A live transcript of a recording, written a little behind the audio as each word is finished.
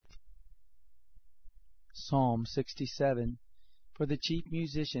Psalm 67. For the chief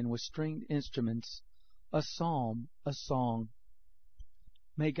musician with stringed instruments, a psalm, a song.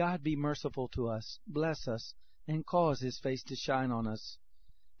 May God be merciful to us, bless us, and cause His face to shine on us,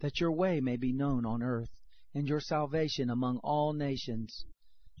 that your way may be known on earth, and your salvation among all nations.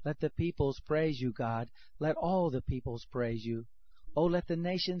 Let the peoples praise you, God. Let all the peoples praise you. O let the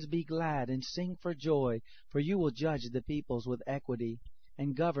nations be glad and sing for joy, for you will judge the peoples with equity,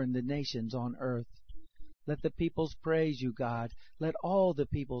 and govern the nations on earth. Let the peoples praise you, God. Let all the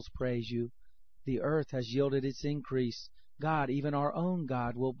peoples praise you. The earth has yielded its increase. God, even our own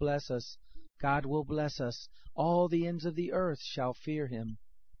God, will bless us. God will bless us. All the ends of the earth shall fear Him.